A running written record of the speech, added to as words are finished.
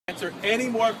answer any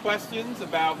more questions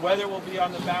about whether we'll be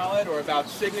on the ballot or about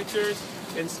signatures.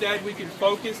 Instead, we can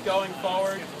focus going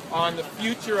forward on the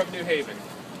future of New Haven.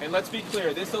 And let's be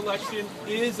clear, this election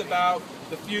is about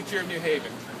the future of New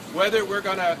Haven. Whether we're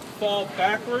going to fall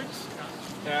backwards,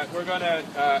 we're going to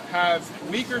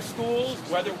have weaker schools,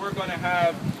 whether we're going to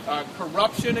have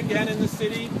corruption again in the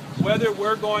city, whether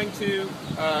we're going to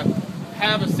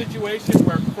have a situation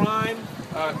where crime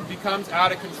becomes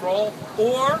out of control,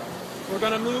 or we're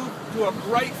going to move to a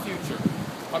bright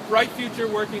future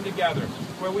working together,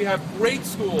 where we have great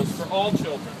schools for all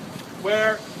children,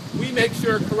 where we make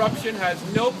sure corruption has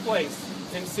no place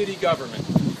in city government,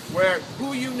 where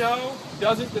who you know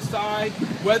doesn't decide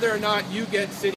whether or not you get city